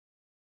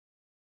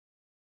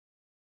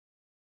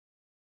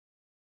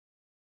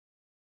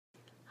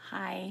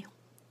Hi,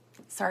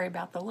 sorry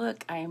about the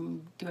look.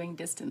 I'm doing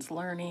distance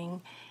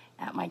learning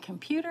at my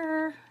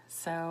computer,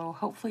 so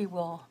hopefully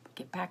we'll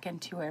get back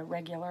into a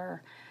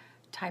regular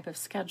type of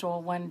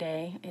schedule one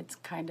day. It's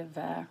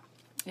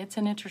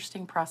an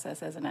interesting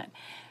process, isn't it?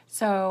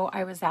 So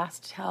I was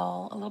asked to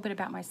tell a little bit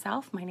about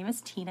myself. My name is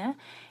Tina,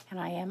 and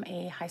I am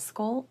a high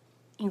school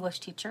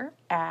English teacher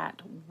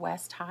at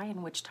West High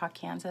in Wichita,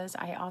 Kansas.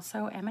 I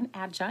also am an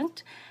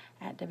adjunct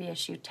at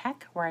WSU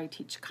Tech, where I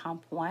teach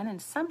Comp 1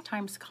 and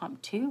sometimes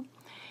Comp 2.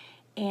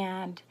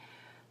 And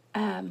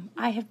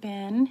I have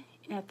been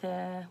at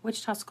the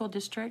Wichita School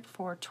District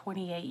for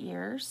 28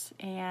 years,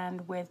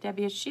 and with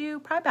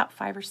WSU, probably about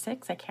 5 or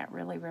 6, I can't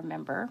really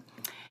remember.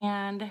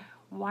 And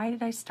why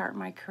did I start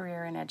my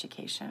career in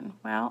education?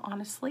 Well,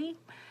 honestly,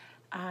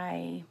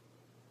 I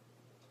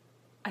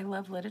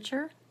love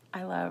literature.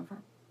 I love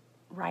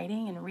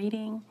writing and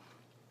reading.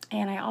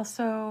 And I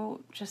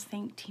also just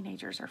think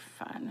teenagers are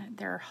fun.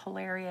 They're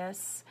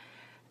hilarious.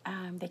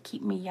 They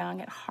keep me young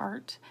at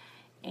heart.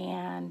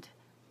 And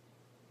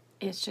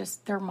it's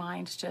just, their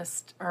minds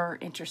just are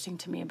interesting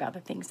to me about the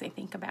things they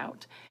think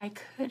about. I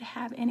could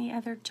have any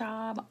other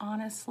job,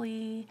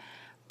 honestly,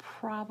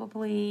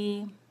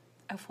 probably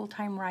a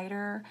full-time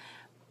writer.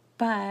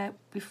 But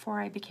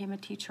before I became a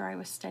teacher, I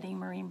was studying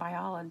marine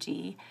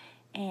biology,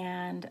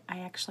 and I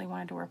actually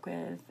wanted to work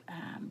with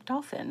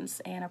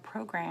dolphins and a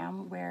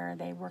program where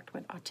they worked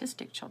with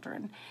autistic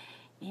children.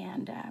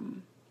 And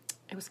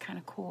it was kind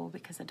of cool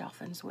because the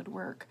dolphins would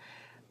work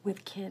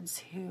with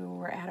kids who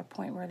were at a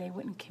point where they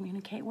wouldn't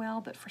communicate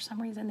well, but for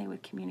some reason they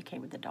would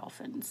communicate with the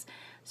dolphins.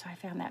 So I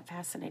found that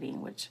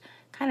fascinating, which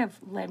kind of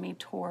led me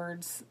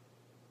towards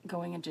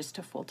going in just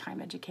to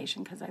full-time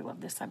education because I love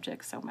this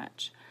subject so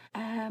much.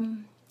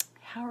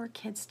 How are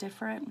kids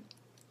different?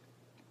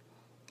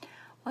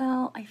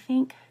 Well, I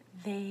think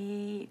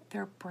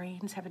their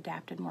brains have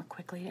adapted more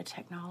quickly to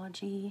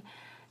technology.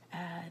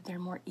 They're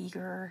more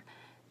eager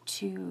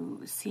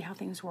to see how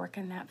things work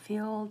in that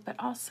field, but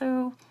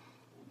also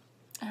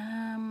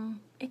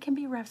it can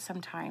be rough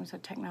sometimes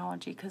with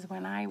technology because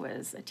when I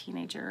was a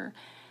teenager,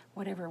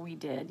 whatever we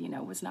did,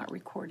 was not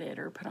recorded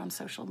or put on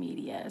social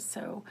media.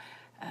 So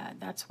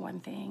that's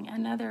one thing.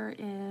 Another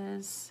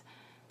is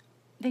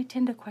they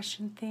tend to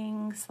question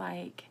things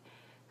like,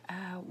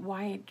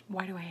 why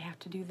do I have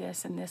to do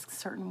this in this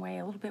certain way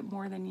a little bit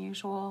more than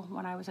usual?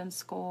 When I was in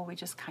school, we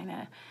just kind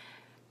of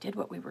did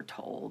what we were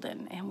told,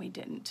 and we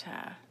didn't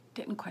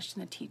question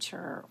the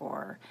teacher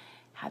or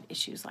have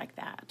issues like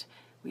that.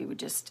 We would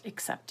just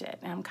accept it.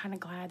 And I'm kind of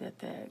glad that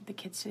the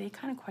kids today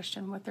kind of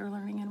question what they're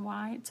learning and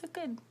why. It's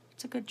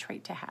a good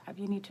trait to have.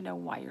 You need to know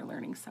why you're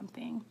learning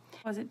something.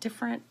 Was it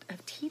different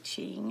of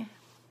teaching?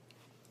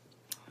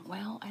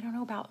 Well, I don't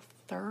know, about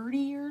 30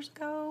 years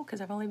ago,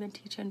 because I've only been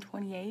teaching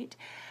 28.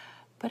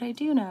 But I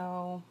do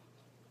know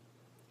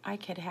I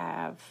could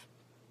have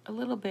a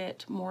little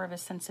bit more of a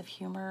sense of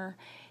humor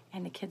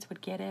and the kids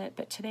would get it.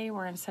 But today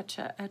we're in such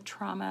a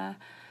trauma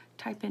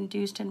type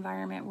induced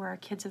environment where our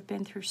kids have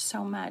been through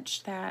so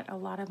much that a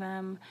lot of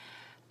them,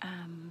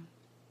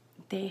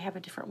 they have a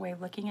different way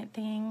of looking at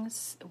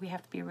things. We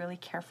have to be really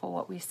careful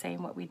what we say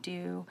and what we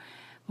do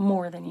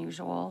more than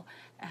usual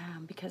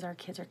because our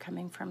kids are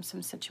coming from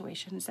some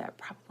situations that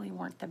probably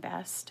weren't the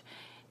best.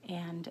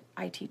 And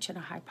I teach in a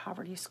high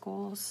poverty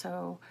school,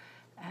 so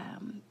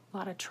a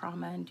lot of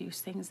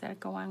trauma-induced things that are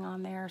going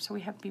on there. So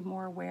we have to be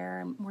more aware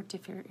and more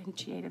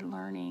differentiated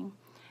learning.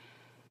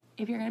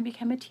 If you're going to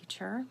become a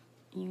teacher,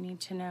 you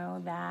need to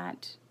know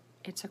that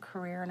it's a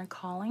career and a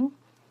calling,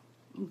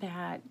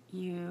 that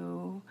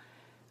you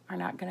are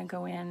not going to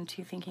go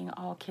into thinking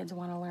all kids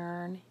want to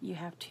learn. You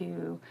have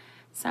to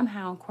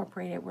somehow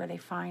incorporate it where they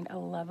find a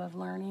love of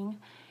learning,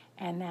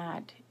 and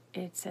that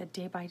it's a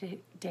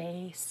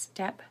day-by-day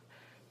step.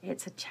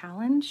 It's a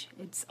challenge.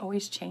 It's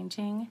always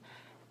changing.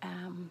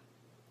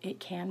 It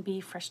can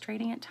be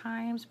frustrating at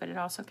times, but it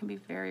also can be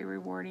very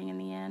rewarding in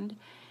the end.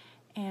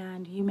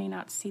 And you may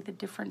not see the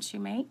difference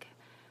you make,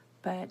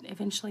 but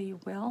eventually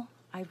you will.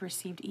 I've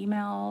received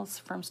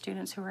emails from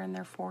students who are in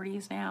their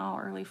 40s now,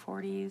 early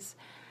 40s,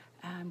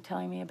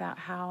 telling me about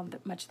how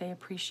much they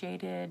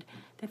appreciated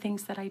the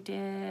things that I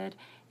did.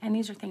 And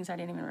these are things I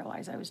didn't even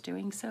realize I was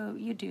doing. So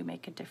you do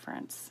make a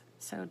difference.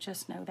 So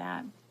just know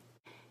that.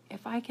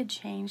 If I could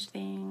change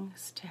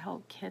things to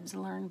help kids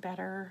learn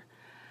better,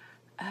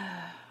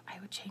 I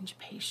would change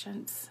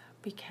patience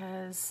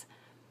because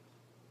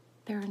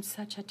they're in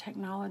such a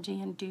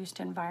technology-induced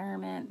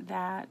environment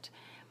that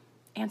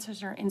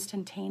answers are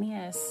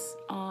instantaneous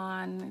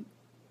on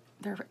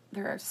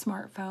their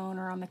smartphone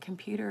or on the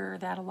computer,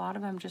 that a lot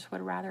of them just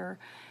would rather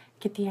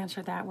get the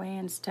answer that way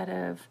instead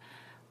of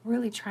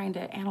really trying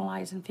to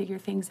analyze and figure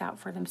things out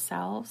for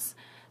themselves.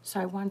 So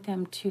I want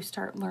them to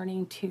start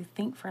learning to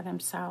think for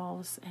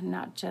themselves and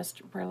not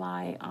just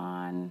rely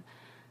on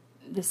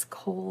this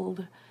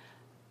cold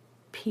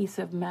piece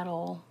of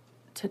metal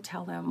to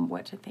tell them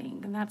what to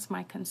think. And that's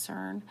my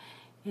concern,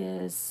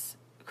 is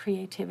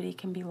creativity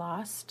can be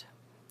lost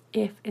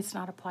if it's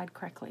not applied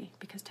correctly,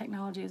 because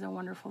technology is a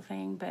wonderful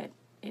thing, but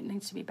it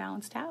needs to be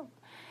balanced out.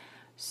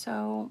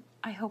 So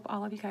I hope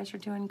all of you guys are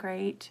doing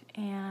great,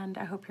 and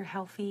I hope you're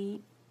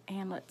healthy,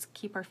 and let's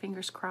keep our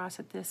fingers crossed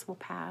that this will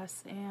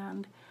pass,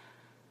 and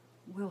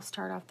we'll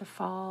start off the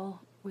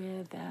fall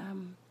with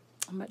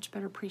a much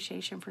better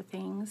appreciation for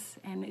things,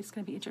 and it's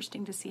going to be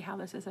interesting to see how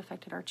this has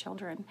affected our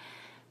children.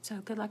 So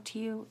good luck to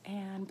you,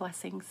 and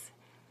blessings.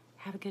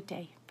 Have a good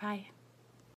day. Bye.